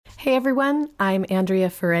Hey everyone, I'm Andrea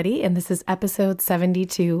Ferretti, and this is episode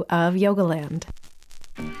 72 of Yoga Land.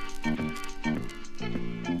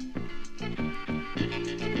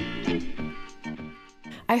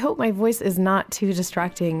 I hope my voice is not too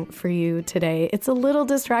distracting for you today. It's a little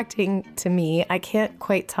distracting to me. I can't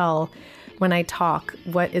quite tell when I talk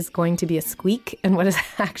what is going to be a squeak and what is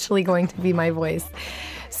actually going to be my voice.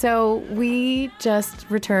 So we just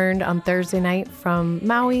returned on Thursday night from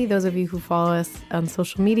Maui. Those of you who follow us on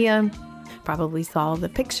social media probably saw the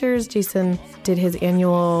pictures. Jason did his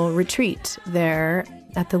annual retreat there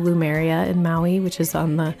at the Lumeria in Maui, which is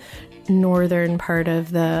on the northern part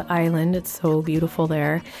of the island. It's so beautiful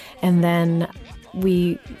there. And then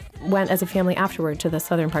we went as a family afterward to the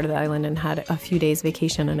southern part of the island and had a few days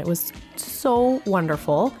vacation, and it was so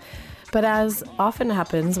wonderful. But as often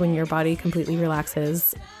happens when your body completely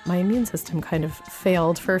relaxes, my immune system kind of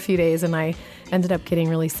failed for a few days and I ended up getting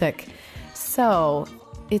really sick. So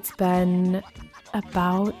it's been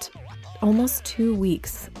about almost 2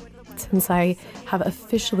 weeks since I have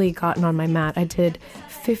officially gotten on my mat. I did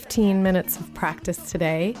 15 minutes of practice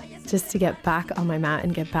today just to get back on my mat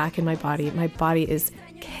and get back in my body. My body is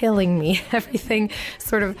killing me. Everything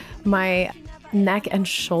sort of, my neck and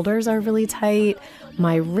shoulders are really tight.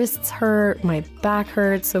 My wrists hurt, my back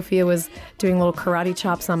hurts. Sophia was doing little karate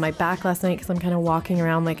chops on my back last night because I'm kind of walking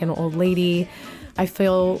around like an old lady. I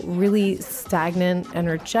feel really stagnant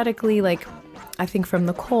energetically, like I think from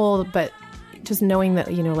the cold, but just knowing that,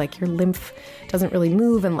 like your lymph doesn't really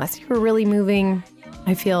move unless you're really moving.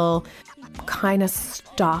 I feel kind of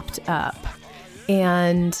stopped up.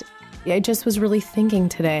 And I just was really thinking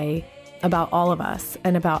today about all of us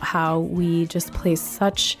and about how we just place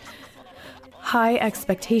such high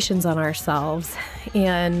expectations on ourselves.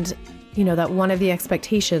 And, that one of the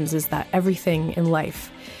expectations is that everything in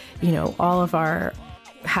life, all of our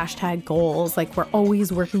hashtag goals, like we're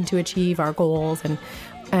always working to achieve our goals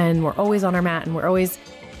and we're always on our mat and we're always,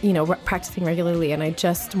 practicing regularly. And I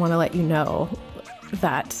just want to let you know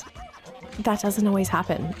that doesn't always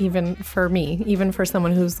happen, even for me, even for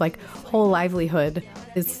someone whose whole livelihood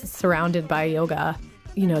is surrounded by yoga.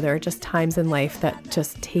 There are just times in life that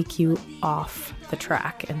just take you off the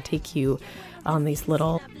track and take you on these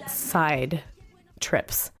little side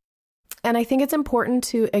trips. And I think it's important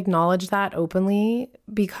to acknowledge that openly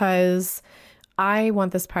because I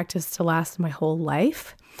want this practice to last my whole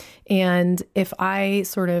life. And if I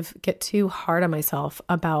sort of get too hard on myself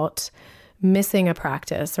about missing a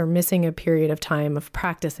practice or missing a period of time of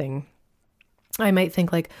practicing, I might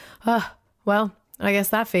think well, I guess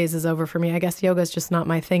that phase is over for me. I guess yoga is just not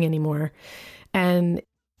my thing anymore. And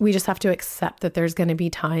we just have to accept that there's going to be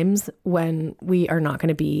times when we are not going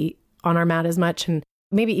to be on our mat as much and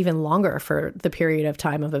maybe even longer for the period of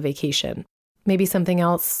time of a vacation. Maybe something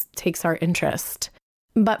else takes our interest.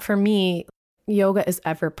 But for me, yoga is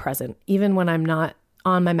ever present, even when I'm not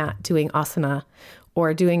on my mat doing asana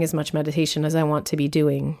or doing as much meditation as I want to be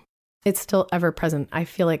doing. It's still ever present. I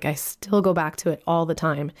feel like I still go back to it all the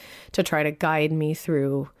time to try to guide me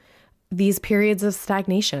through these periods of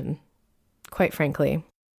stagnation, quite frankly.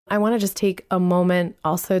 I want to just take a moment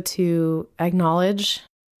also to acknowledge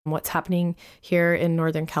what's happening here in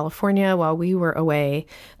Northern California. While we were away,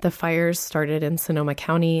 the fires started in Sonoma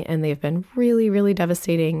County and they've been really, really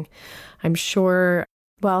devastating. I'm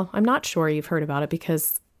not sure you've heard about it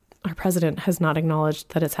because our president has not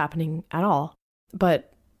acknowledged that it's happening at all. But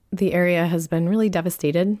the area has been really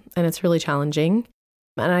devastated and it's really challenging.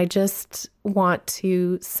 And I just want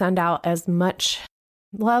to send out as much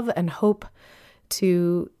love and hope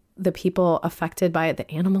to the people affected by it,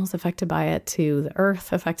 the animals affected by it, to the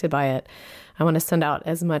earth affected by it. I want to send out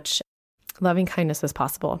as much loving kindness as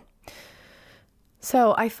possible.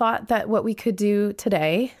 So I thought that what we could do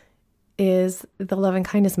today is the loving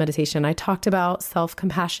kindness meditation. I talked about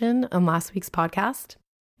self-compassion on last week's podcast.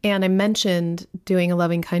 And I mentioned doing a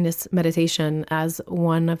loving kindness meditation as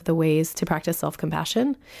one of the ways to practice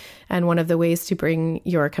self-compassion and one of the ways to bring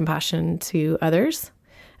your compassion to others.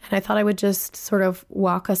 And I thought I would just sort of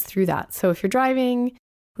walk us through that. So if you're driving,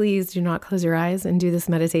 please do not close your eyes and do this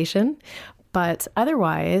meditation. But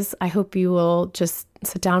otherwise, I hope you will just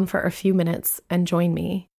sit down for a few minutes and join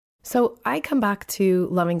me. So I come back to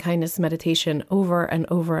loving kindness meditation over and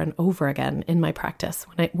over and over again in my practice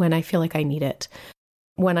when I feel like I need it.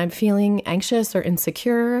 When I'm feeling anxious or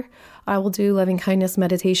insecure, I will do loving kindness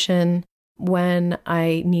meditation. When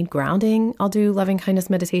I need grounding, I'll do loving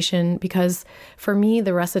kindness meditation because for me,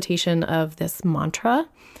 the recitation of this mantra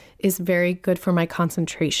is very good for my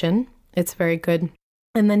concentration. It's very good.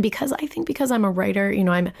 And then because I'm a writer,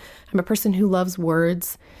 I'm a person who loves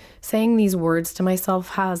words, saying these words to myself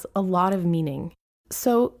has a lot of meaning.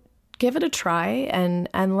 So give it a try and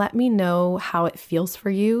let me know how it feels for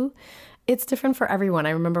you. It's different for everyone. I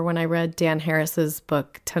remember when I read Dan Harris's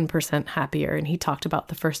book, 10% Happier, and he talked about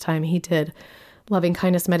the first time he did loving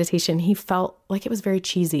kindness meditation, he felt like it was very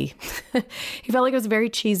cheesy. He felt like it was very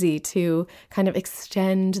cheesy to kind of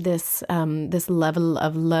extend this level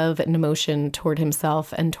of love and emotion toward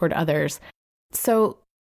himself and toward others. So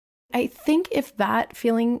I think if that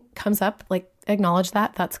feeling comes up, like acknowledge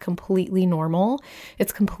that that's completely normal.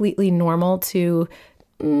 It's completely normal to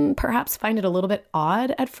perhaps find it a little bit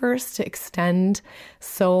odd at first to extend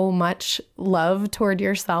so much love toward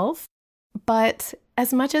yourself. But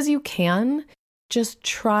as much as you can, just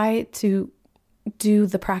try to do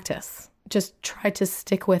the practice. Just try to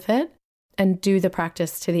stick with it and do the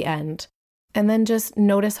practice to the end. And then just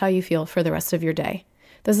notice how you feel for the rest of your day.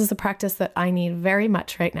 This is a practice that I need very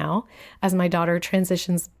much right now as my daughter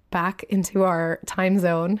transitions back into our time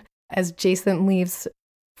zone, as Jason leaves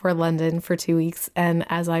for London for 2 weeks, and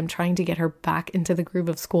as I'm trying to get her back into the groove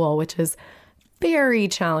of school, which is very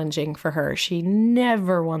challenging for her. She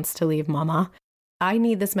never wants to leave mama. I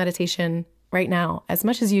need this meditation right now, as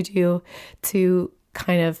much as you do, to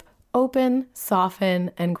kind of open,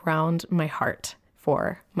 soften, and ground my heart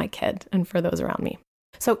for my kid and for those around me.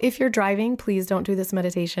 So if you're driving, please don't do this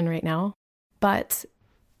meditation right now. But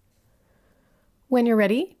when you're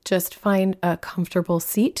ready, just find a comfortable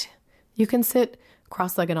seat. You can sit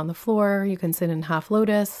cross-legged on the floor. You can sit in half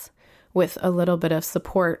lotus with a little bit of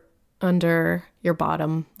support under your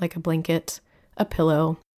bottom, like a blanket, a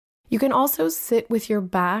pillow. You can also sit with your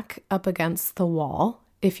back up against the wall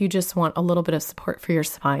if you just want a little bit of support for your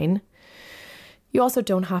spine. You also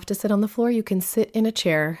don't have to sit on the floor. You can sit in a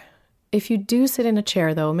chair. If you do sit in a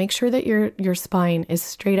chair, though, make sure that your spine is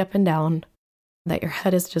straight up and down, that your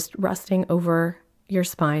head is just resting over your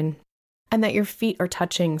spine, and that your feet are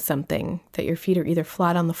touching something, that your feet are either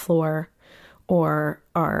flat on the floor or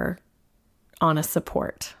are on a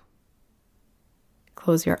support.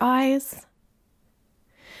 Close your eyes.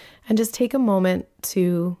 And just take a moment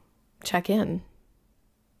to check in.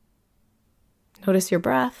 Notice your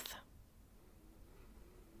breath.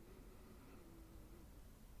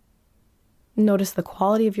 Notice the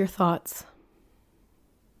quality of your thoughts.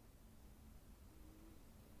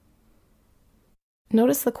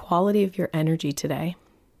 Notice the quality of your energy today.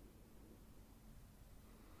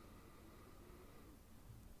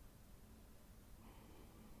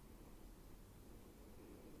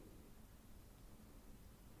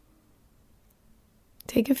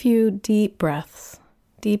 Take a few deep breaths,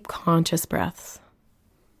 deep conscious breaths.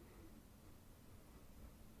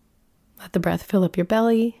 Let the breath fill up your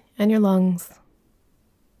belly and your lungs.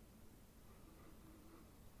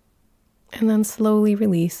 And then slowly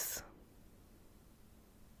release.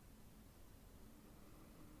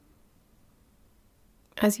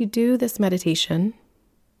 As you do this meditation,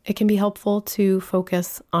 it can be helpful to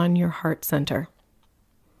focus on your heart center.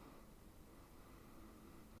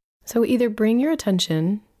 So either bring your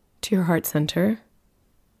attention to your heart center,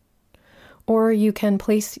 or you can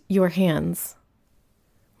place your hands,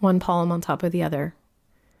 one palm on top of the other,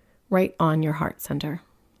 right on your heart center.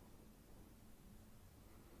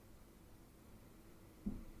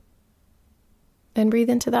 And breathe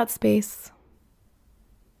into that space.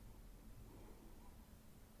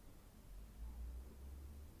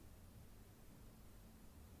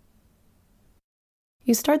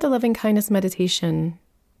 You start the loving kindness meditation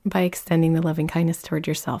by extending the loving kindness toward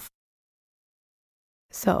yourself.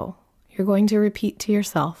 So, you're going to repeat to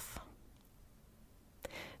yourself,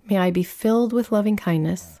 may I be filled with loving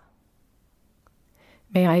kindness.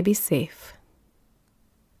 May I be safe.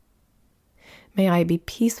 May I be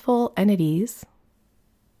peaceful and at ease.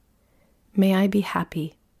 May I be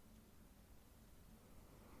happy.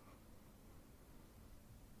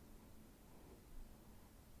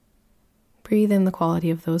 Breathe in the quality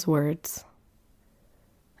of those words.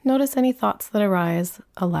 Notice any thoughts that arise,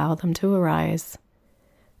 allow them to arise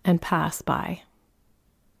and pass by.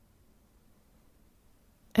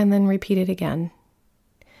 And then repeat it again.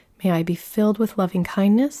 May I be filled with loving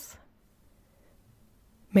kindness.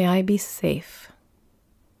 May I be safe.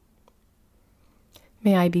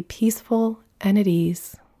 May I be peaceful and at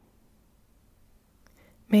ease.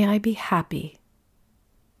 May I be happy.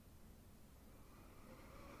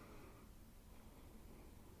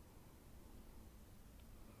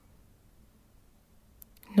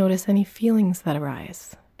 Notice any feelings that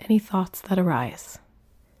arise, any thoughts that arise,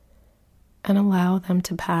 and allow them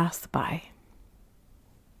to pass by.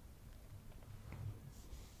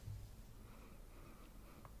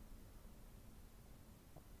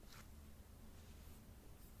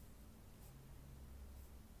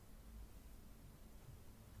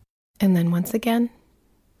 And then once again,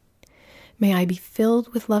 may I be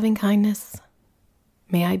filled with loving kindness.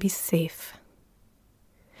 May I be safe.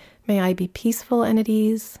 May I be peaceful and at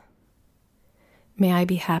ease. May I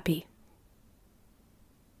be happy.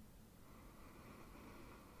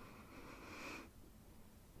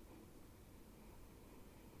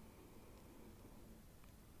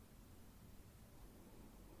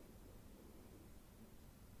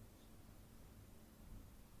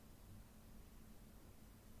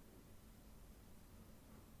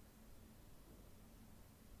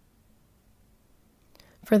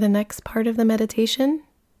 For the next part of the meditation,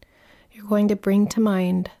 you're going to bring to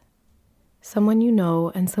mind someone you know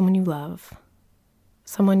and someone you love,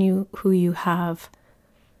 someone who you have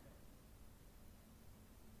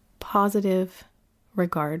positive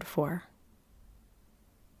regard for.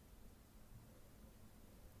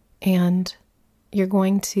 And you're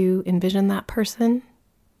going to envision that person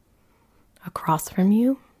across from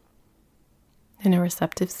you in a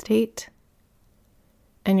receptive state,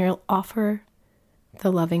 and you'll offer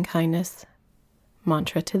the loving kindness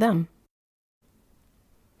mantra to them.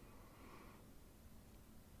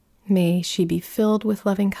 May she be filled with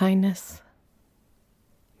loving kindness.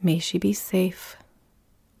 May she be safe.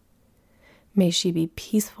 May she be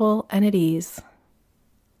peaceful and at ease.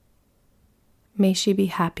 May she be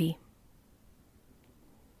happy.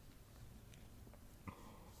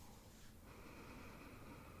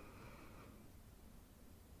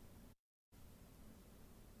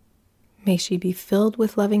 May she be filled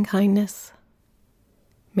with loving kindness.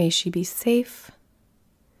 May she be safe.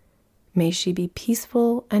 May she be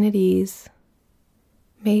peaceful and at ease.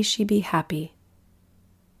 May she be happy.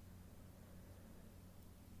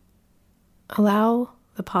 Allow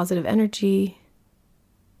the positive energy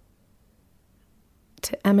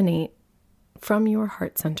to emanate from your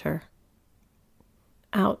heart center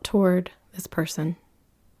out toward this person.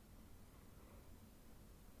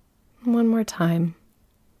 One more time.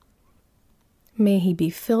 May he be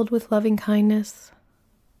filled with loving kindness.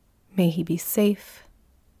 May he be safe.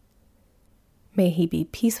 May he be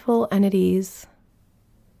peaceful and at ease.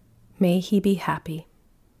 May he be happy.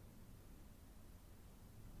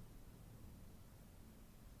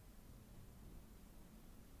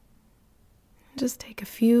 Just take a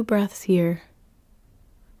few breaths here,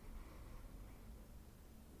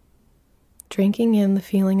 drinking in the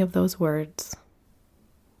feeling of those words.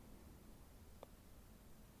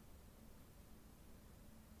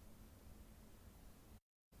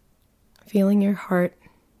 Feeling your heart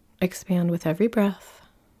expand with every breath.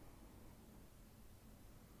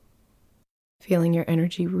 Feeling your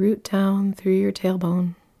energy root down through your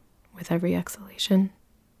tailbone with every exhalation.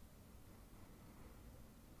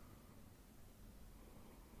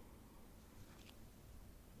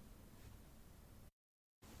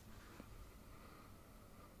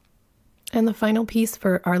 And the final piece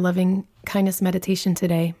for our loving kindness meditation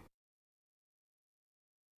today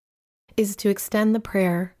is to extend the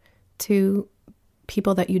prayer to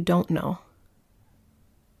people that you don't know.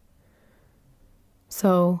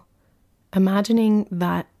 So imagining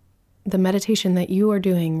that the meditation that you are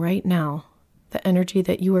doing right now, the energy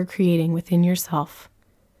that you are creating within yourself,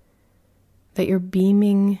 that you're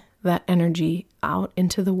beaming that energy out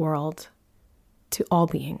into the world to all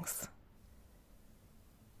beings.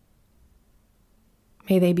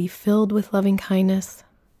 May they be filled with loving kindness.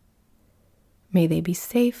 May they be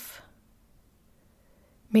safe.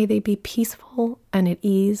 May they be peaceful and at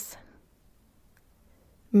ease.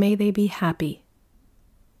 May they be happy.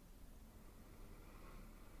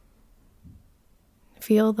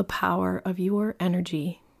 Feel the power of your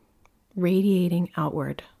energy radiating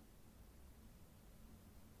outward.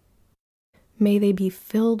 May they be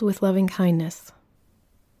filled with loving kindness.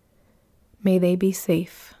 May they be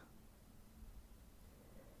safe.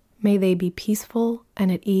 May they be peaceful and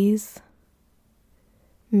at ease.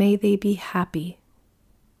 May they be happy.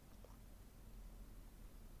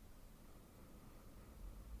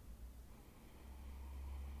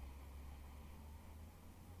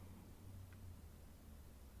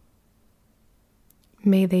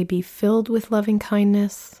 May they be filled with loving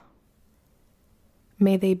kindness.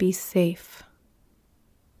 May they be safe.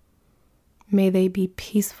 May they be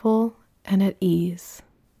peaceful and at ease.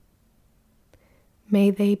 May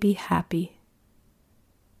they be happy.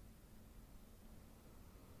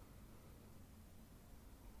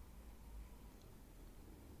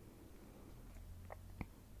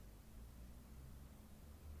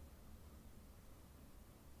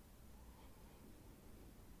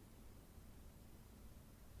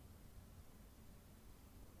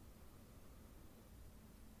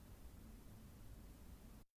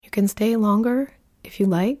 You can stay longer if you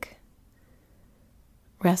like.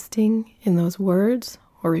 resting in those words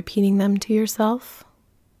or repeating them to yourself.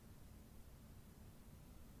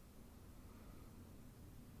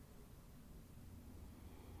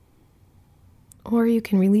 Or you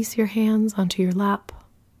can release your hands onto your lap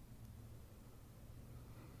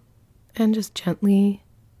and just gently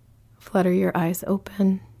flutter your eyes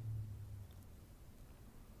open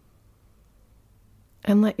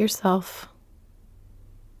and let yourself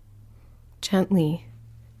gently,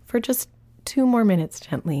 for just 2 more minutes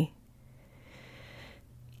gently,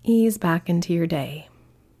 ease back into your day.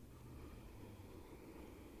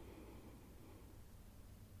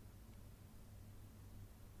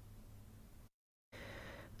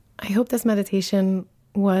 I hope this meditation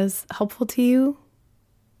was helpful to you.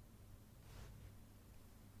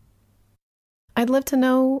 I'd love to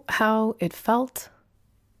know how it felt,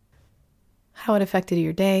 how it affected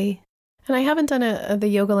your day. And I haven't done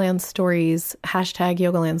the Yogaland stories, hashtag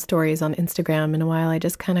Yogaland stories on Instagram in a while. I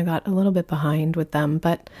just kind of got a little bit behind with them.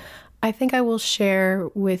 But I think I will share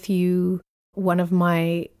with you one of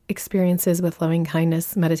my experiences with loving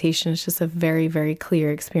kindness meditation. It's just a very, very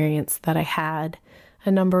clear experience that I had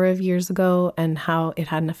a number of years ago and how it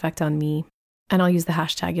had an effect on me. And I'll use the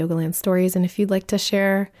hashtag Yogaland stories. And if you'd like to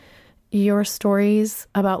share your stories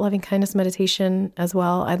about loving kindness meditation as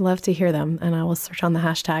well, I'd love to hear them. And I will search on the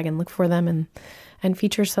hashtag and look for them and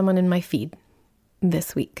feature someone in my feed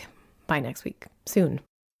this week, by next week, soon.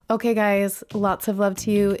 Okay, guys, lots of love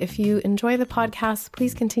to you. If you enjoy the podcast,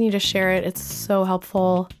 please continue to share it. It's so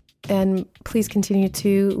helpful. And please continue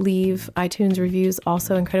to leave iTunes reviews,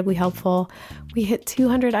 also incredibly helpful. We hit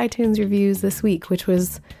 200 iTunes reviews this week, which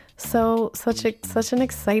was such an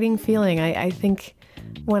exciting feeling. I think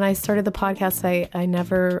when I started the podcast,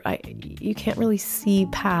 you can't really see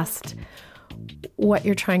past what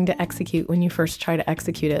you're trying to execute when you first try to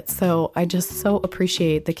execute it. So I just so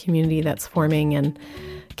appreciate the community that's forming and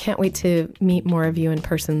can't wait to meet more of you in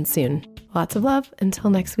person soon. Lots of love.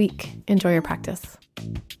 Until next week, enjoy your practice.